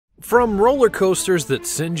From roller coasters that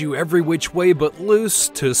send you every which way but loose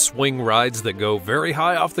to swing rides that go very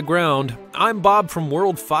high off the ground, I'm Bob from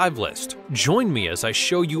World 5 List. Join me as I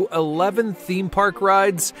show you 11 theme park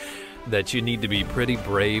rides that you need to be pretty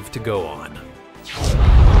brave to go on.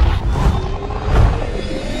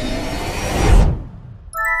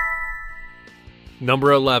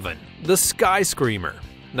 Number 11, the Sky Screamer.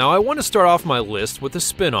 Now I want to start off my list with a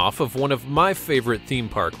spin-off of one of my favorite theme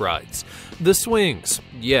park rides, the swings.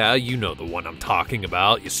 Yeah, you know the one I'm talking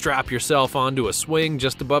about. You strap yourself onto a swing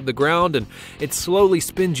just above the ground and it slowly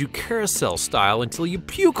spins you carousel style until you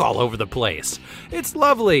puke all over the place. It's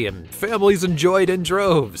lovely and families enjoy it in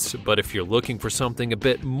droves. But if you're looking for something a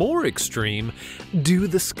bit more extreme, do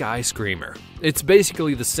the Sky Screamer. It's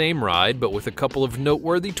basically the same ride but with a couple of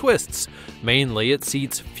noteworthy twists. Mainly it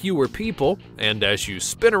seats fewer people, and as you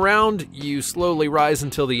spin around, you slowly rise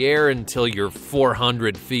into the air until you're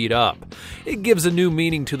 400 feet up. It gives a new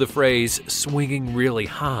meaning to the phrase, swinging really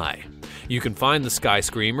high. You can find the Sky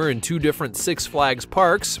Screamer in two different Six Flags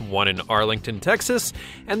parks, one in Arlington, Texas,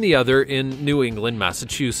 and the other in New England,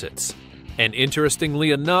 Massachusetts. And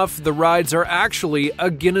interestingly enough, the rides are actually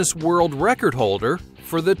a Guinness World Record holder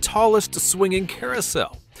for the tallest swinging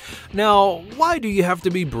carousel. Now, why do you have to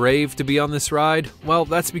be brave to be on this ride? Well,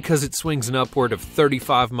 that's because it swings an upward of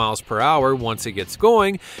 35 miles per hour once it gets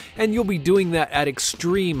going, and you'll be doing that at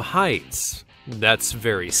extreme heights. That's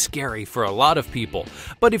very scary for a lot of people,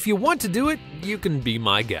 but if you want to do it, you can be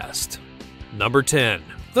my guest. Number 10,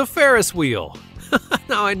 the Ferris wheel.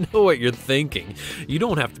 Now I know what you're thinking. You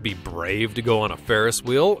don't have to be brave to go on a Ferris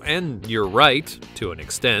wheel, and you're right, to an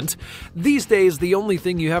extent. These days, the only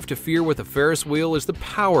thing you have to fear with a Ferris wheel is the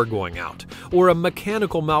power going out, or a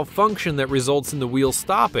mechanical malfunction that results in the wheel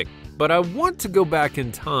stopping. But I want to go back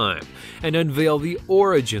in time and unveil the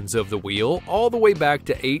origins of the wheel all the way back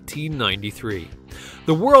to 1893.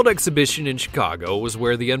 The World Exhibition in Chicago was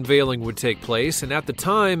where the unveiling would take place, and at the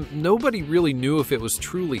time, nobody really knew if it was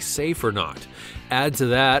truly safe or not. Add to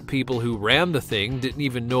that, people who ran the thing didn't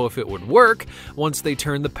even know if it would work once they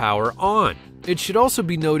turned the power on. It should also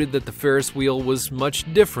be noted that the Ferris wheel was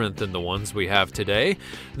much different than the ones we have today.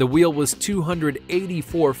 The wheel was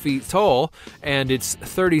 284 feet tall, and its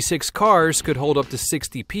 36 cars could hold up to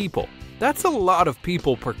 60 people. That's a lot of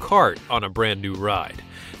people per cart on a brand new ride.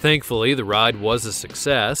 Thankfully, the ride was a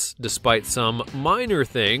success, despite some minor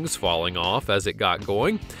things falling off as it got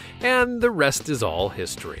going, and the rest is all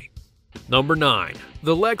history. Number 9,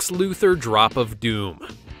 the Lex Luthor Drop of Doom.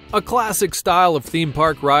 A classic style of theme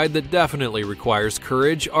park ride that definitely requires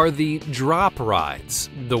courage are the drop rides,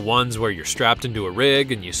 the ones where you're strapped into a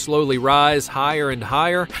rig and you slowly rise higher and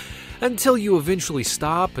higher until you eventually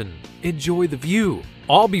stop and enjoy the view,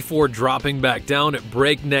 all before dropping back down at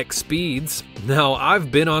breakneck speeds. Now,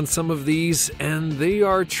 I've been on some of these and they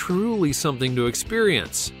are truly something to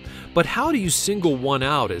experience. But how do you single one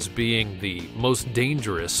out as being the most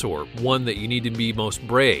dangerous or one that you need to be most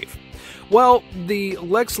brave? Well, the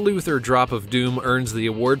Lex Luthor Drop of Doom earns the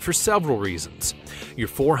award for several reasons. You're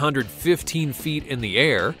 415 feet in the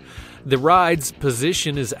air. The ride's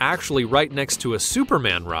position is actually right next to a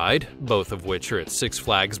Superman ride, both of which are at Six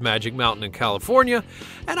Flags Magic Mountain in California,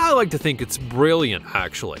 and I like to think it's brilliant,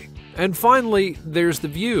 actually. And finally, there's the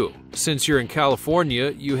view. Since you're in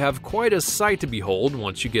California, you have quite a sight to behold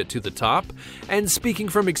once you get to the top, and speaking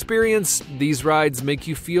from experience, these rides make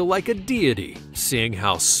you feel like a deity, seeing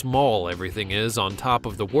how small everything is on top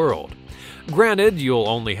of the world. Granted, you'll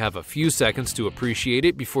only have a few seconds to appreciate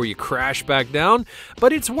it before you crash back down,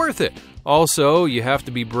 but it's worth it. Also, you have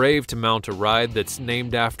to be brave to mount a ride that's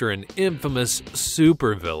named after an infamous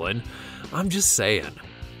supervillain. I'm just saying.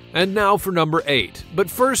 And now for number 8. But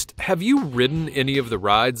first, have you ridden any of the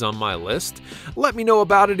rides on my list? Let me know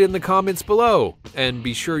about it in the comments below, and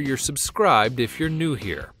be sure you're subscribed if you're new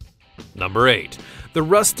here. Number 8. The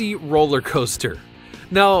Rusty Roller Coaster.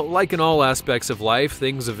 Now, like in all aspects of life,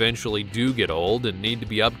 things eventually do get old and need to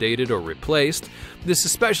be updated or replaced. This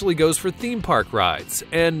especially goes for theme park rides,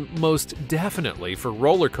 and most definitely for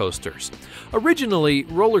roller coasters. Originally,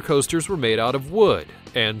 roller coasters were made out of wood,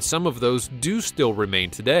 and some of those do still remain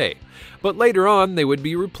today. But later on, they would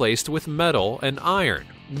be replaced with metal and iron.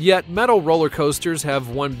 Yet metal roller coasters have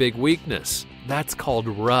one big weakness. That's called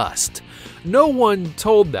rust. No one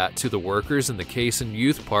told that to the workers in the Kaesen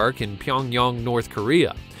Youth Park in Pyongyang, North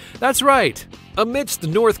Korea. That's right. Amidst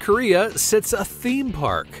North Korea sits a theme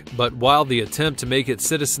park. But while the attempt to make its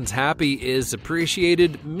citizens happy is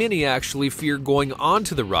appreciated, many actually fear going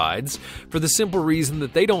onto the rides for the simple reason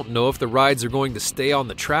that they don't know if the rides are going to stay on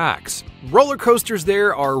the tracks. Roller coasters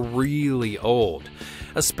there are really old.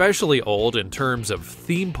 Especially old in terms of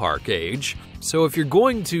theme park age. So if you're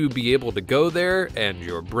going to be able to go there and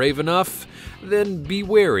you're brave enough, then be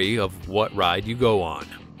wary of what ride you go on.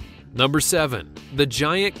 Number 7. The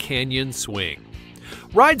Giant Canyon Swing.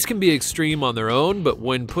 Rides can be extreme on their own, but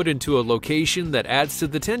when put into a location that adds to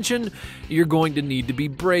the tension, you're going to need to be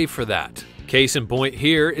brave for that. Case in point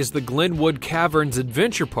here is the Glenwood Caverns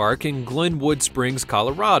Adventure Park in Glenwood Springs,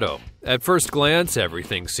 Colorado. At first glance,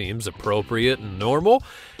 everything seems appropriate and normal,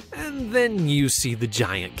 and then you see the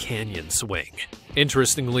Giant Canyon Swing.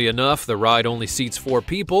 Interestingly enough, the ride only seats 4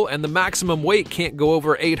 people and the maximum weight can't go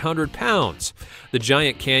over 800 pounds. The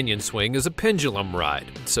Giant Canyon Swing is a pendulum ride,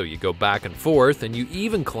 so you go back and forth and you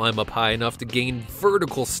even climb up high enough to gain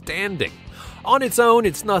vertical standing. On its own,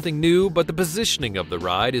 it's nothing new, but the positioning of the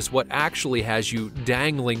ride is what actually has you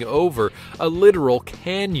dangling over a literal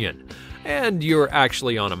canyon. And you're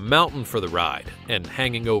actually on a mountain for the ride and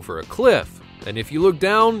hanging over a cliff. And if you look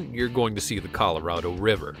down, you're going to see the Colorado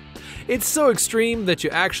River. It's so extreme that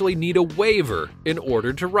you actually need a waiver in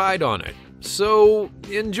order to ride on it. So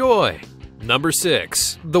enjoy. Number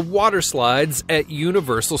 6. The water slides at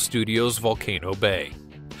Universal Studios Volcano Bay.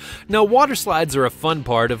 Now, water slides are a fun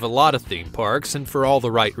part of a lot of theme parks, and for all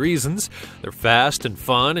the right reasons. They're fast and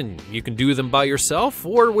fun, and you can do them by yourself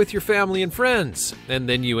or with your family and friends, and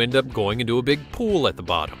then you end up going into a big pool at the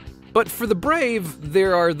bottom. But for the brave,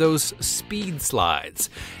 there are those speed slides,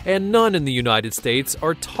 and none in the United States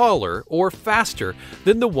are taller or faster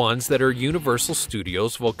than the ones that are Universal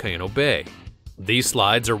Studios Volcano Bay. These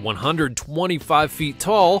slides are 125 feet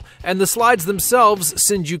tall, and the slides themselves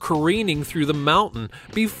send you careening through the mountain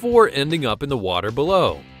before ending up in the water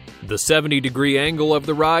below. The 70-degree angle of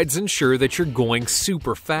the rides ensure that you're going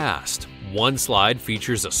super fast. One slide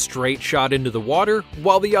features a straight shot into the water,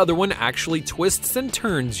 while the other one actually twists and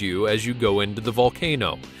turns you as you go into the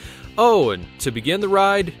volcano. Oh, and to begin the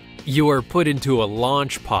ride, you are put into a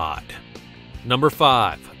launch pod. Number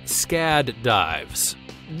 5. SCAD dives.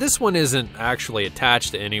 This one isn't actually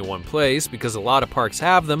attached to any one place because a lot of parks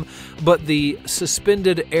have them, but the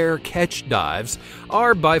suspended air catch dives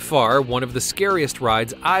are by far one of the scariest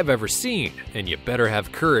rides I've ever seen, and you better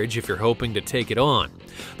have courage if you're hoping to take it on.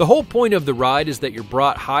 The whole point of the ride is that you're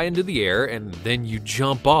brought high into the air and then you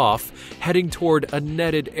jump off, heading toward a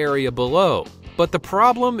netted area below. But the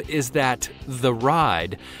problem is that the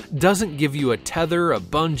ride doesn't give you a tether, a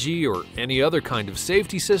bungee, or any other kind of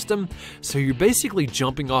safety system, so you're basically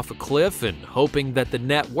jumping off a cliff and hoping that the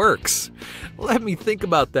net works. Let me think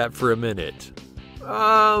about that for a minute.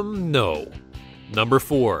 No. Number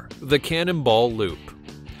 4. The Cannonball Loop.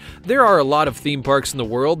 There are a lot of theme parks in the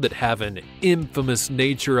world that have an infamous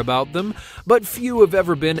nature about them, but few have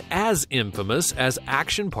ever been as infamous as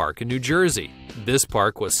Action Park in New Jersey. This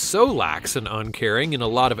park was so lax and uncaring in a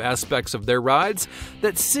lot of aspects of their rides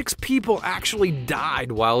that 6 people actually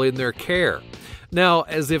died while in their care. Now,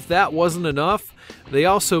 as if that wasn't enough, they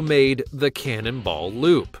also made the Cannonball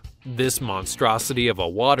Loop. This monstrosity of a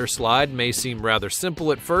water slide may seem rather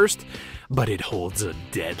simple at first, but it holds a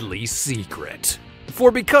deadly secret.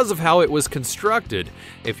 For because of how it was constructed,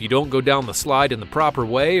 if you don't go down the slide in the proper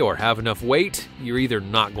way or have enough weight, you're either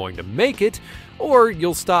not going to make it, or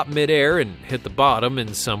you'll stop midair and hit the bottom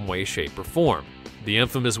in some way, shape, or form. The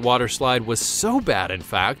infamous water slide was so bad, in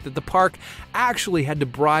fact, that the park actually had to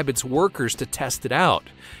bribe its workers to test it out.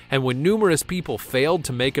 And when numerous people failed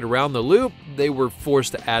to make it around the loop, they were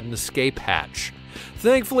forced to add an escape hatch.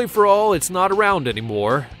 Thankfully for all, it's not around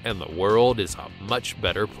anymore, and the world is a much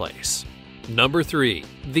better place. Number 3.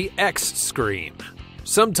 The X-Scream.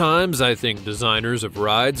 Sometimes I think designers of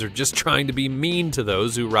rides are just trying to be mean to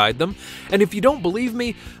those who ride them, and if you don't believe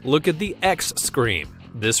me, look at the X-Scream.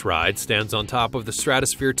 This ride stands on top of the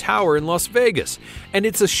Stratosphere Tower in Las Vegas, and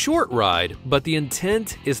it's a short ride, but the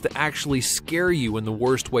intent is to actually scare you in the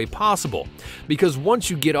worst way possible, because once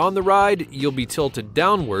you get on the ride, you'll be tilted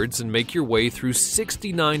downwards and make your way through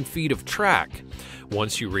 69 feet of track.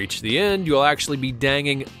 Once you reach the end, you'll actually be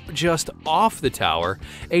dangling just off the tower,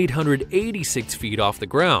 886 feet off the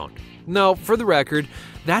ground. Now, for the record,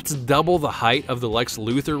 that's double the height of the Lex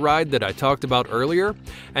Luthor ride that I talked about earlier,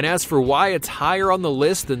 and as for why it's higher on the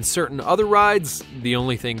list than certain other rides, the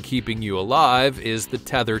only thing keeping you alive is the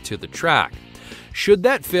tether to the track. Should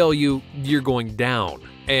that fail you, you're going down,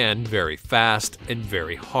 and very fast and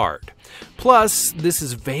very hard. Plus, this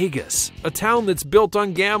is Vegas, a town that's built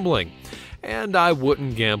on gambling. And I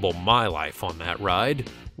wouldn't gamble my life on that ride,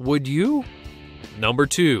 would you? Number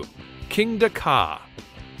 2. Kingda Ka.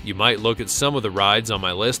 You might look at some of the rides on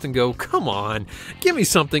my list and go, come on, give me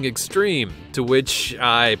something extreme, to which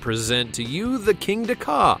I present to you the King de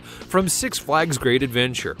Ka from Six Flags Great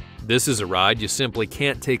Adventure. This is a ride you simply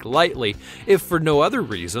can't take lightly, if for no other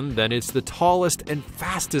reason than it's the tallest and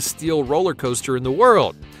fastest steel roller coaster in the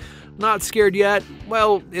world. Not scared yet?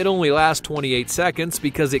 Well, it only lasts 28 seconds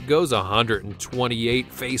because it goes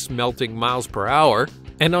 128 face-melting miles per hour.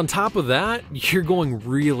 And on top of that, you're going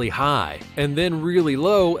really high and then really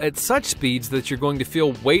low at such speeds that you're going to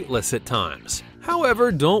feel weightless at times.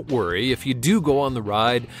 However, don't worry, if you do go on the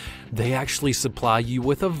ride, they actually supply you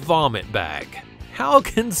with a vomit bag. How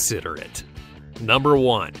considerate. Number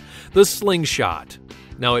 1, the Slingshot.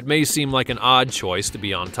 Now, it may seem like an odd choice to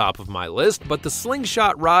be on top of my list, but the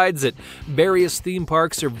Slingshot rides at various theme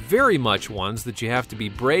parks are very much ones that you have to be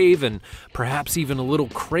brave and perhaps even a little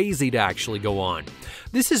crazy to actually go on.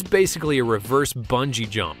 This is basically a reverse bungee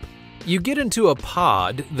jump. You get into a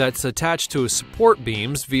pod that's attached to support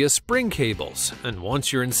beams via spring cables, and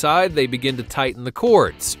once you're inside, they begin to tighten the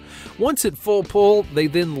cords. Once at full pull, they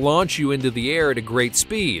then launch you into the air at a great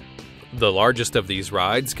speed. The largest of these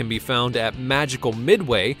rides can be found at Magical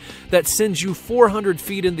Midway that sends you 400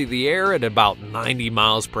 feet into the air at about 90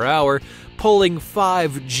 miles per hour, pulling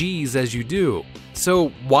 5 Gs as you do. So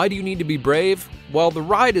why do you need to be brave? Well, the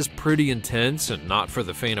ride is pretty intense and not for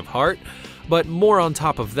the faint of heart, but more on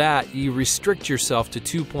top of that, you restrict yourself to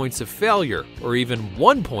 2 points of failure or even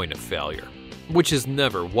 1 point of failure, which is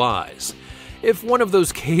never wise. If one of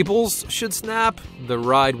those cables should snap, the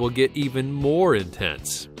ride will get even more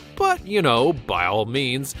intense. But, you know, by all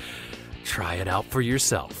means, try it out for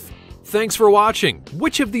yourself. Thanks for watching.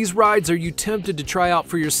 Which of these rides are you tempted to try out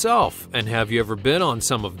for yourself? And have you ever been on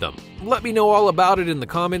some of them? Let me know all about it in the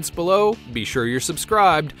comments below. Be sure you're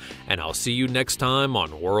subscribed, and I'll see you next time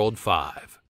on World 5.